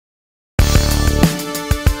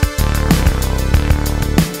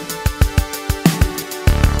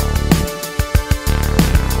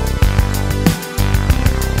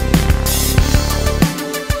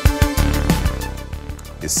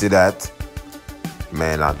see that?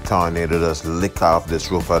 Man, a tornado just lick off this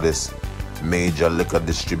roof of this major liquor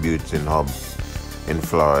distributing hub in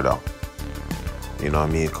Florida. You know what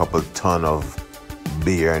I mean? A couple ton of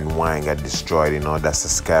beer and wine got destroyed, you know, that's the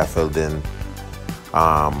scaffolding.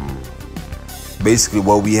 Basically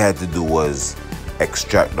what we had to do was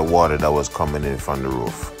extract the water that was coming in from the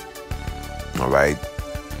roof. All right.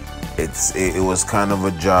 It was kind of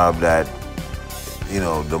a job that, you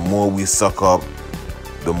know, the more we suck up,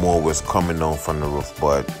 the more was coming down from the roof.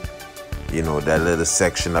 But, you know, that little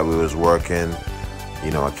section that we was working,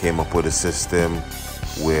 you know, I came up with a system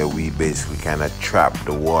where we basically kind of trap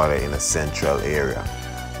the water in a central area.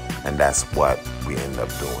 And that's what we end up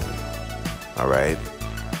doing. All right.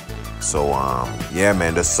 So, yeah,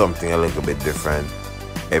 man, there's something a little bit different.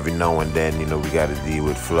 Every now and then, you know, we got to deal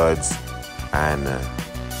with floods. And,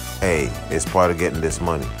 hey, it's part of getting this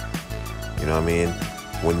money. You know what I mean?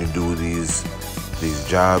 When you do these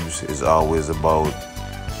jobs, it's always about,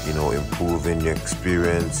 you know, improving your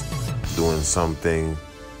experience, doing something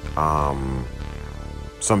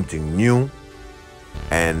new,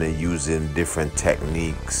 and using different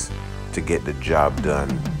techniques to get the job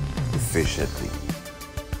done efficiently.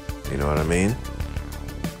 You know what I mean?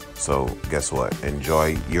 So guess what?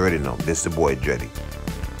 Enjoy. You already know. This the boy Dreddy.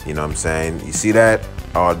 You know what I'm saying? You see that?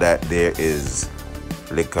 All that there is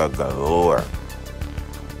liquor galore.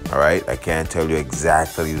 All right? I can't tell you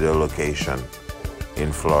exactly the location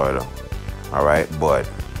in Florida. All right? But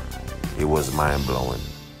it was mind-blowing.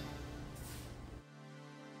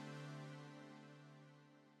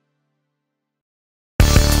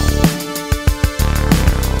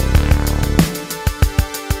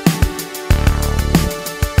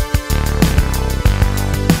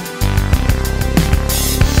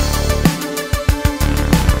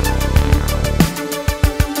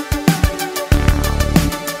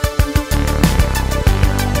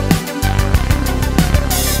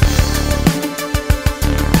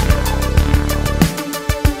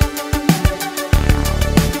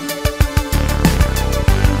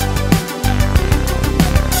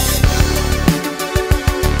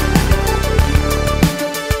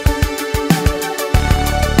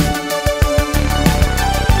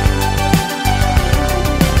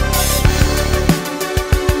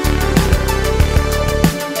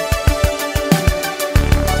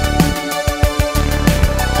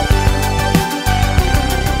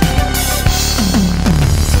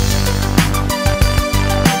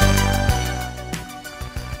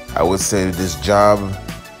 I would say this job,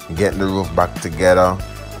 getting the roof back together,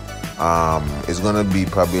 is gonna be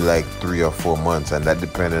probably like 3 or 4 months, and that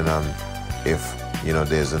depending on if, you know,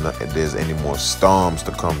 there's any more storms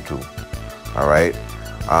to come to. All right,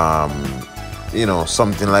 you know,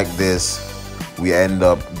 something like this, we end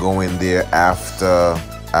up going there after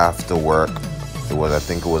work. I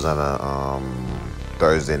think it was on a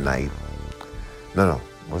Thursday night.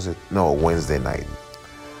 Wednesday night.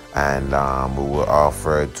 And we were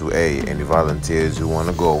offered to, hey, any volunteers who want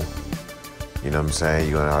to go, you know what I'm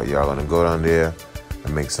saying, y'all gonna go down there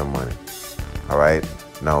and make some money. All right.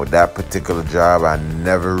 Now that particular job, I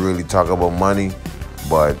never really talk about money,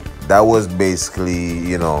 but that was basically,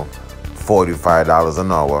 you know, $45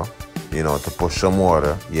 an hour, you know, to push some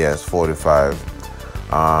water. Yes, 45.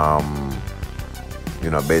 You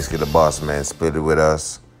know, basically the boss man split it with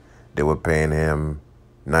us. They were paying him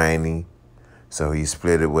 $90. So he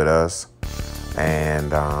split it with us,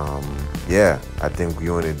 and yeah, I think we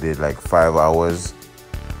only did like 5 hours.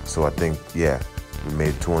 So I think, yeah, we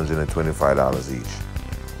made $225 each.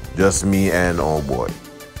 Just me and old boy.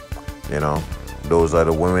 You know, those are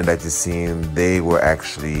the women that you've seen. They were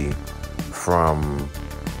actually from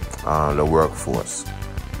the workforce,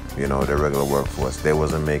 you know, the regular workforce. They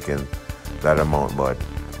wasn't making that amount, but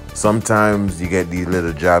sometimes you get these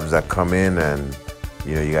little jobs that come in and,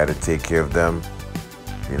 you know, you got to take care of them.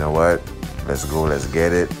 You know what? Let's go. Let's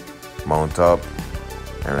get it. Mount up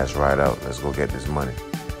and let's ride out. Let's go get this money.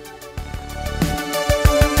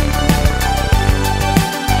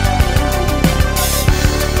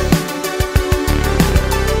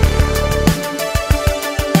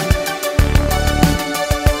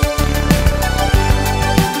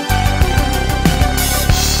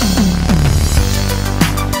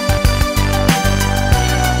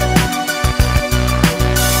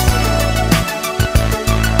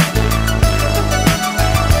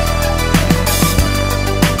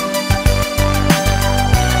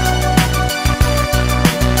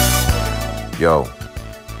 Yo,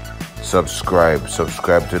 subscribe to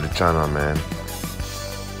the channel, man.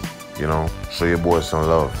 You know, show your boy some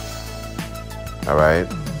love. All right,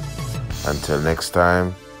 until next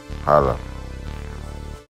time, holla.